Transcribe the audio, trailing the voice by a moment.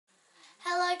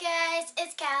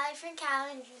Hi from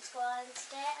Callie and Jordan Squad, and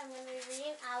today I'm going to be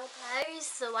reading out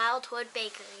Diaries, the Wildwood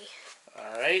Bakery.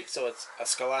 Alright, so it's a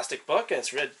scholastic book, and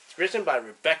it's written by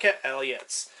Rebbecca,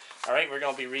 Elliott. Alright, we're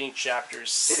going to be reading chapter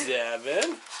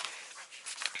 7.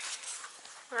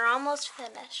 We're almost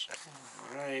finished.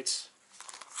 Alright.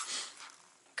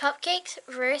 Cupcakes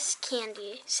versus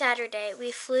candy. Saturday,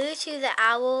 we flew to the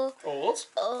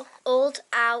old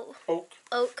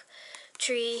oak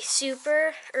tree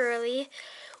super early.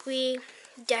 We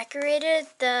decorated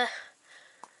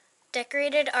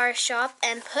our shop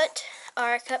and put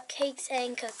our cupcakes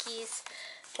and cookies.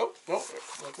 Oh, no,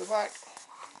 look at that.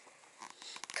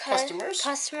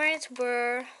 Customers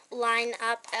were lined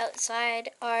up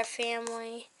outside. Our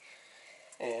family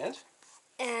and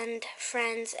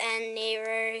friends and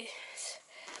neighbors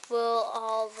were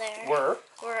all there.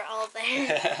 We're all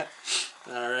there.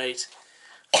 Alright.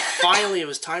 Finally, it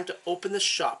was time to open the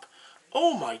shop.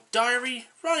 Oh my diary,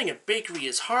 running a bakery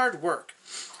is hard work.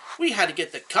 We had to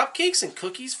get the cupcakes and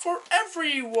cookies for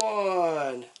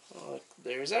everyone. Oh,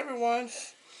 there's everyone.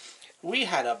 We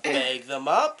had to bag them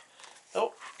up.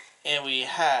 Oh, and we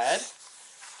had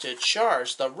to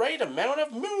charge the right amount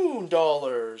of moon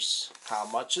dollars. How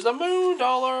much is a moon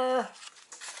dollar?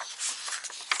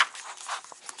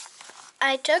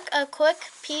 I took a quick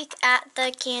peek at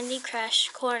the Candy Crush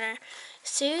corner.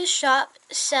 Sue's shop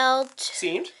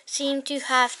seemed to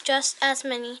have just as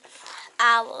many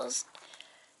owls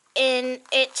in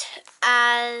it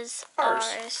as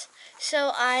ours.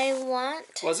 So I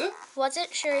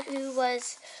wasn't sure who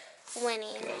was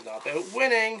winning. It was not about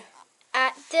winning.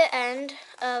 At the end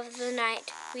of the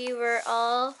night, we were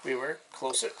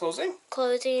closing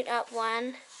up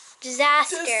one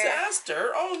disaster.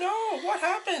 Disaster? Oh no, what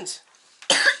happened?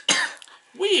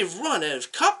 We've run out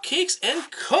of cupcakes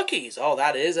and cookies. Oh,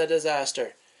 that is a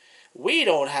disaster. We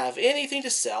don't have anything to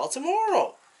sell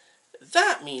tomorrow.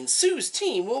 That means Sue's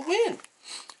team will win.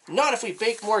 Not if we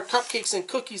bake more cupcakes and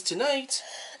cookies tonight.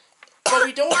 But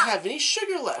we don't have any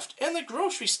sugar left, and the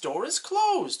grocery store is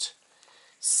closed.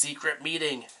 Secret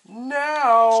meeting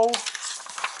now.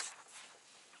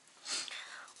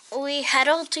 We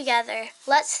huddled together.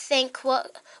 Let's think.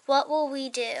 What will we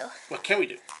do? What can we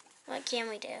do? What can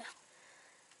we do?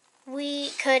 We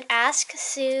could ask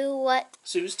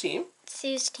Sue's team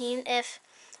if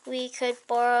we could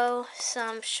borrow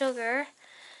some sugar.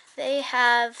 They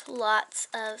have lots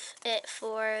of it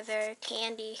for their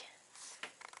candy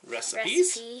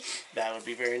Recipes? That would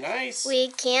be very nice. We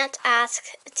can't ask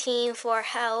team for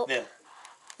help.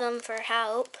 Them for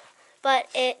help. But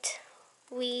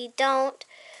we don't,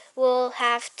 we'll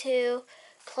have to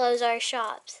close our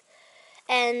shops.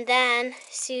 And then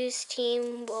Sue's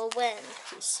team will win.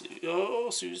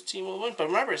 Sue's team will win. But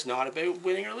remember, it's not about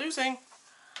winning or losing.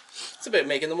 It's about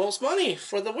making the most money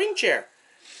for the wing chair.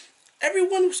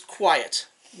 Everyone was quiet.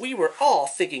 We were all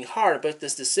thinking hard about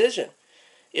this decision.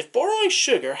 If borrowing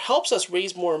sugar helps us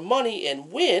raise more money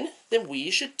and win, then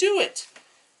we should do it.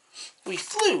 We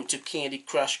flew to Candy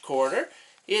Crush Corner.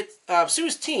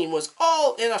 Sue's team was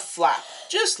all in a flap,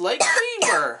 just like we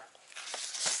were.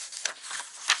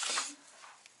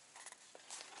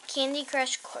 Candy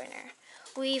Crush Corner.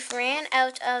 We've ran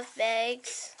out of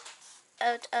bags.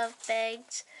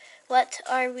 What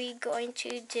are we going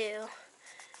to do?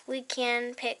 We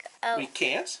can't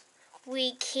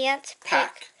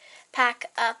pack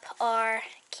up our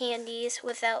candies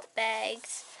without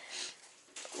bags.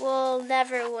 We'll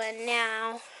never win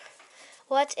now.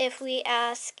 What if we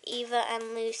ask Eva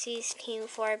and Lucy's team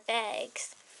for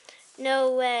bags?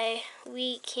 No way.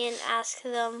 We can ask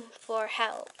them for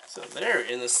help. So they're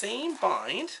in the same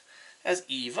bind as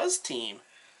Eva's team.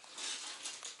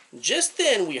 Just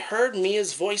then we heard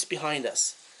Mia's voice behind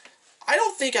us. I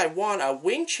don't think I want a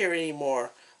wing chair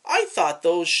anymore. I thought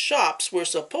those shops were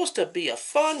supposed to be a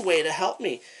fun way to help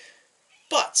me.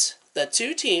 But the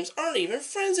two teams aren't even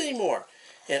friends anymore.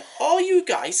 And all you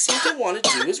guys seem to want to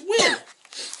do is win.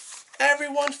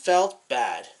 Everyone felt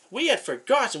bad. We had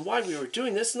forgotten why we were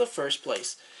doing this in the first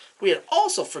place. We had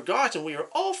also forgotten we were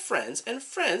all friends, and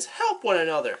friends help one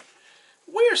another.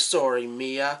 We're sorry,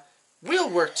 Mia. We'll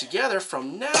work together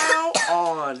from now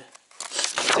on.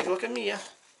 Take a look at Mia.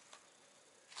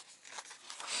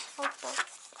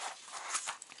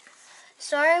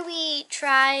 Sorry we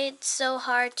tried so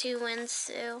hard to win,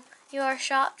 Sue. Your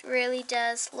shop really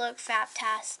does look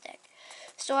fantastic.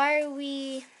 Sorry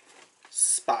we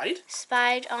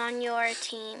spied on your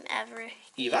team,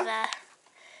 Eva.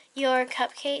 Your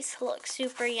cupcakes look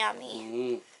super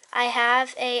yummy. I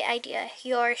have an idea.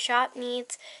 Your shop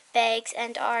needs bags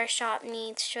and our shop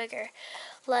needs sugar.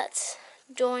 Let's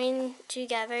join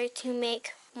together to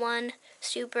make one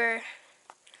super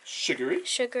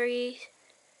sugary,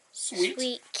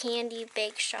 sweet candy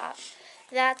bake shop.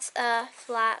 That's a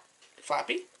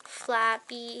flappy,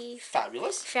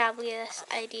 fabulous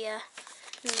idea.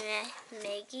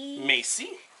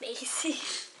 Macy.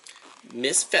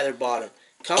 Miss Featherbottom,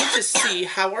 come to see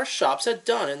how our shops had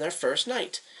done in their first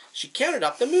night. She counted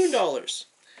up the moon dollars.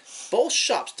 Both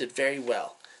shops did very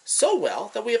well. So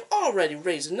well that we have already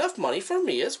raised enough money for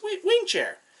Mia's wing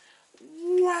chair.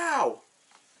 Wow.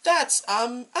 That's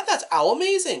all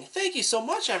amazing. Thank you so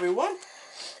much, everyone.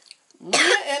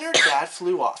 Mia and her dad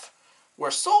flew off.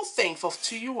 We're so thankful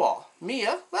to you all.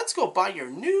 Mia, let's go buy your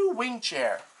new wing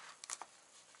chair.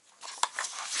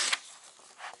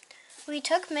 We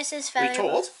told Mrs.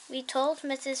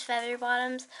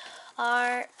 Featherbottom's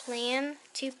our plan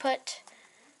to put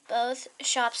both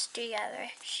shops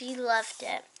together. She loved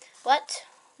it. What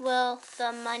will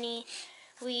the money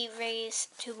we raise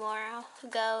tomorrow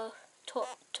go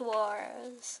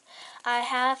towards? I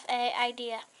have an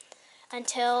idea.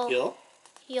 Until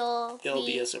it'll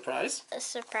be a surprise. A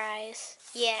surprise.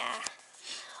 Yeah.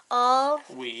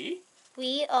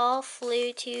 We all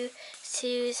flew to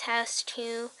Sue's house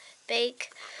to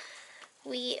bake.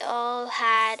 We all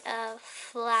had a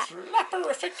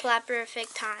flapperific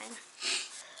time.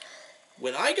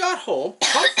 When I got home,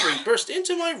 Humphrey burst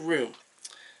into my room.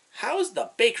 How's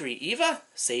the bakery, Eva?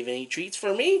 Save any treats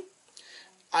for me?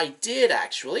 I did,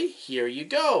 actually. Here you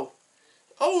go.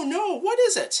 Oh no, what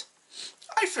is it?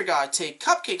 I forgot to take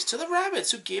cupcakes to the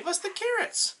rabbits who gave us the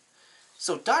carrots.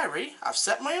 So, Diary, I've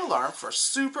set my alarm for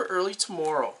super early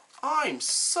tomorrow. I'm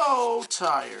so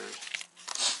tired.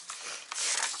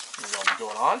 We'll be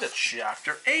going on to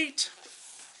Chapter 8.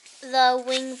 The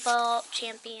Wing Ball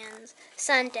Champions.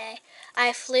 Sunday.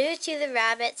 I flew to the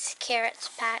rabbit's carrots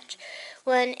patch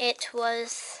when it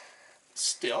was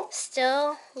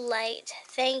still light.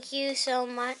 Thank you so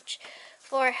much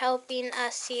for helping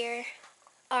us here.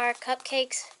 Our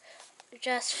cupcakes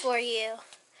just for you.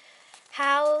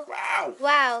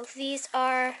 Wow, these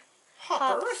are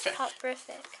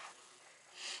hopperific.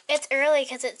 It's early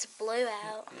because it's blue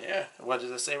out. Yeah, what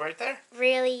does it say right there?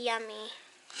 Really yummy.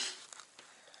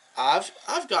 I've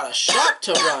got a shop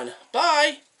to run.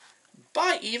 Bye.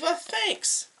 Bye, Eva.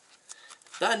 Thanks.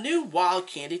 The new wild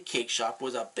candy cake shop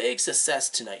was a big success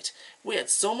tonight. We had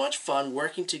so much fun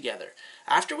working together.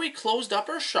 After we closed up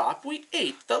our shop, we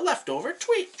ate the leftover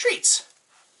treats.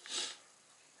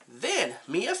 Then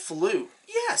Mia flew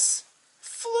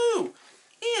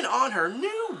in on her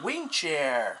new wing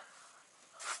chair.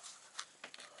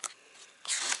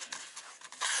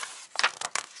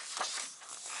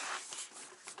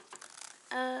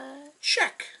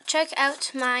 Check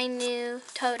out my new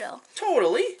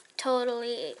Totally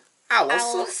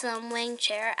awesome wing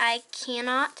chair. I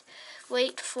cannot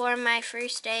wait for my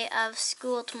first day of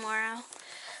school tomorrow.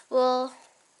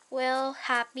 We're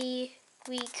happy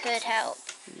we could help.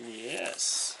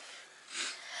 Yes.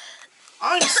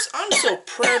 I'm so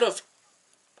proud of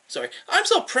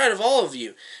all of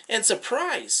you, and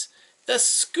surprise, the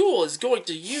school is going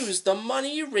to use the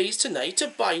money you raised tonight to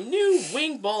buy new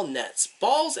wing ball nets,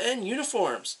 balls, and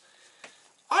uniforms.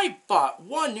 I bought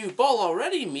one new ball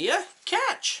already, Mia.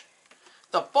 Catch!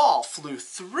 The ball flew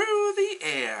through the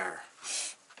air.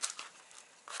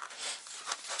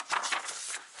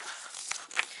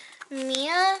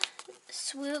 Mia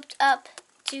swooped up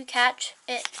to catch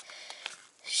it.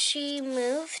 She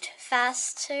moved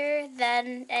faster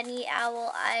than any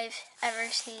owl I've ever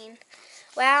seen.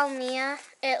 Wow, Mia,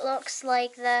 it looks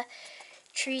like the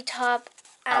Treetop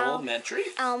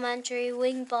Elementary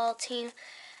wing ball team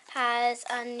has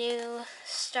a new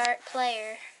start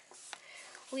player.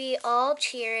 We all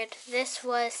cheered. This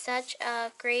was such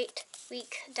a great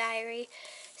week, Diary.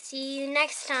 See you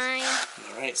next time.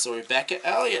 All right, so Rebecca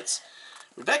Elliott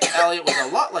was a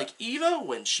lot like Eva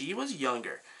when she was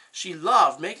younger. She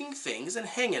loved making things and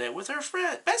hanging it with her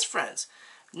best friends.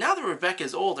 Now that Rebecca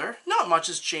is older, not much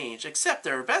has changed, except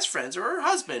that her best friends are her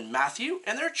husband, Matthew,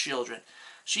 and their children.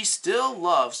 She still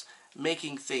loves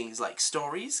making things like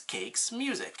stories, cakes,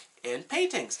 music, and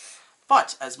paintings.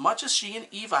 But as much as she and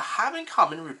Eva have in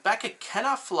common, Rebecca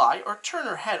cannot fly or turn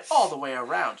her head all the way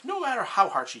around, no matter how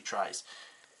hard she tries.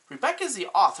 Rebecca is the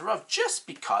author of Just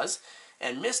Because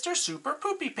and Mr. Super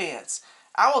Poopy Pants.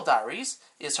 Owl Diaries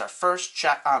is her first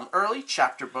early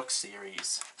chapter book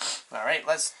series. All right,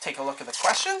 let's take a look at the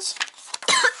questions.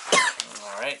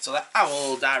 All right, so the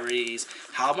Owl Diaries.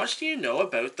 How much do you know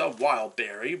about the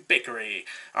Wildwood Bakery?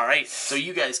 All right, so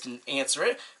you guys can answer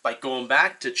it by going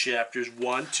back to chapters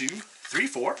 1, 2, 3,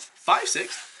 4, 5,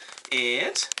 6,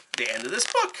 and the end of this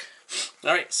book.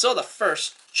 All right, so the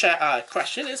first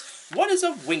question is, what is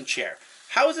a wing chair?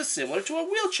 How is it similar to a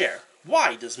wheelchair?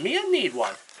 Why does Mia need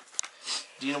one?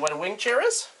 Do you know what a wing chair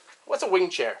is? What's a wing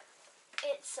chair?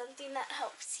 It's something that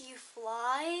helps you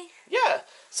fly. Yeah.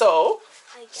 So,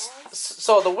 I guess.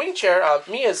 So the wing chair,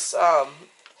 Mia's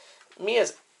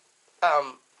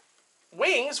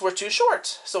wings were too short,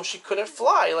 so she couldn't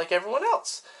fly like everyone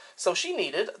else. So she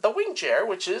needed the wing chair,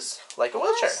 which is like a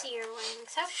wheelchair. I see your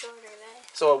wings. How short are they?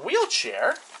 So a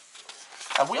wheelchair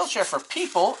for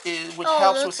people which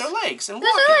helps with their legs and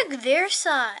walking. Those are like their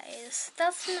size.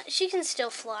 That's not, she can still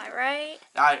fly, right?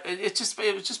 It's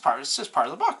just part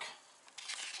of the book.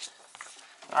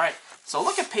 All right. So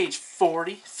look at page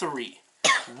 43.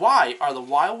 Why are the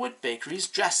Wildwood Bakeries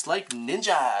dressed like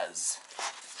ninjas?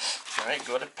 All right,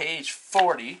 go to page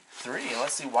 43 and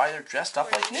let's see why they're dressed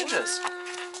up like ninjas.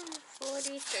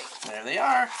 43. There they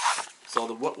are.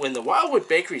 So when the Wildwood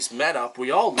Bakeries met up,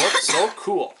 we all looked so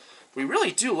cool. We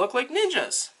really do look like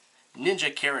ninjas.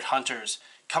 Ninja carrot hunters.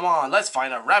 Come on, let's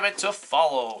find a rabbit to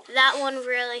follow. That one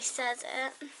really says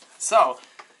it. So,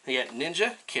 we get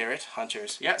ninja carrot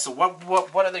hunters. Yeah, so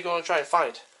what are they going to try and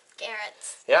find?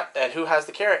 Carrots. Yeah, and who has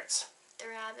the carrots? The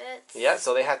rabbits. Yeah,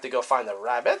 so they had to go find the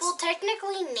rabbits. Well,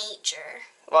 technically nature.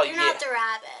 Well, They're not the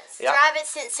rabbits. Yeah. The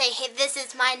rabbits didn't say, hey, this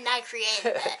is mine and I created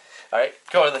it. All right,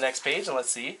 go to the next page and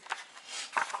let's see.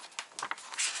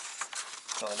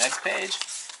 So the next page.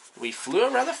 We flew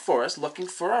around the forest looking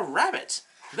for a rabbit.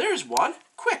 There's one.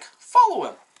 Quick, follow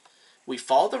him. We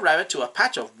followed the rabbit to a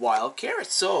patch of wild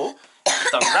carrots, so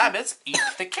the rabbits eat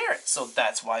the carrots. So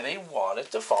that's why they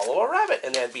wanted to follow a rabbit.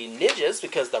 And they'd be ninjas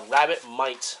because the rabbit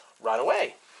might run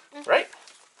away. Right?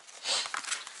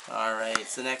 All right,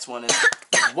 so the next one is,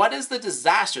 what is the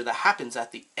disaster that happens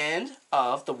at the end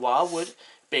of the Wildwood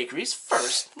Bakery's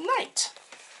first night?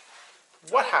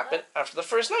 What happened after the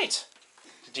first night?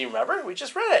 Do you remember? We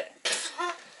just read it.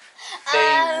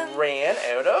 They ran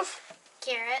out of...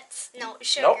 Carrots. No,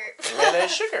 sugar. Nope, they ran out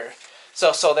of sugar.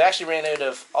 So they actually ran out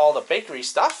of all the bakery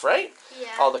stuff, right? Yeah.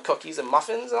 All the cookies and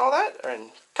muffins and all that,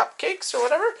 and cupcakes or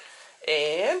whatever.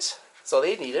 And so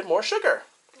they needed more sugar.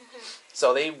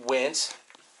 So they went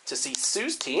to see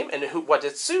Sue's team, and what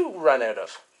did Sue run out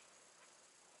of?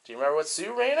 Do you remember what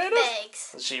Sue ran out of?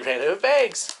 Bags. She ran out of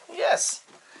bags. Yes.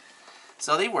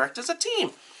 So they worked as a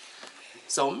team.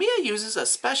 So Mia uses a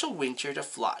special wing chair to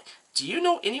fly. Do you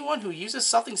know anyone who uses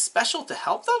something special to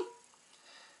help them?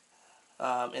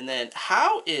 And then,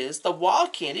 how is the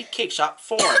Wild Candy Cake Shop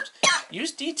formed?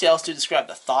 Use details to describe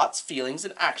the thoughts, feelings,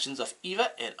 and actions of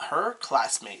Eva and her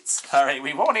classmates. All right,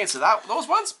 we won't answer those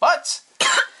ones, but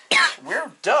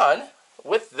we're done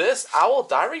with this Owl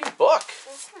Diary book.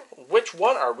 Which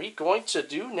one are we going to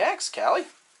do next, Callie?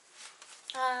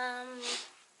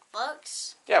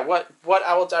 Books. Yeah, what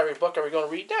Owl Diary book are we going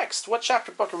to read next? What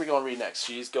chapter book are we going to read next?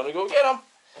 She's going to go get them.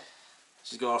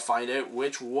 She's going to find out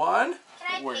which one.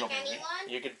 Can I pick anyone?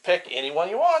 You can pick any one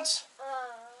you want.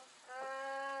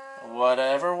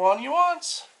 Whatever one you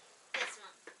want. This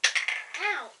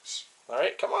one. Ouch. All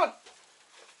right, come on.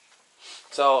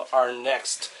 So our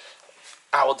next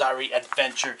Owl Diary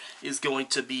adventure is going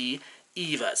to be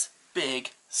Eva's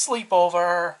Big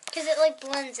Sleepover. Because it like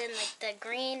blends in like the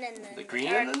green and then the green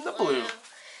and then the blue.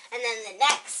 And then the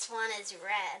next one is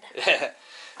red.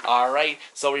 Alright,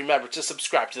 so remember to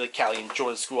subscribe to the Callie and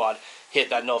Jordan Squad. Hit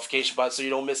that notification button so you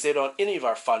don't miss out on any of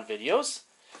our fun videos.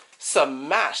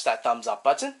 Smash that thumbs up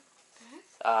button.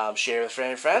 Share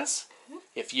with friends.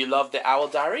 If you love the Owl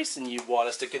Diaries and you want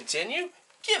us to continue,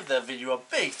 give the video a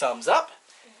big thumbs up.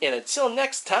 And until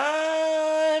next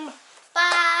time,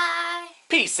 bye.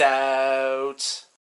 peace out.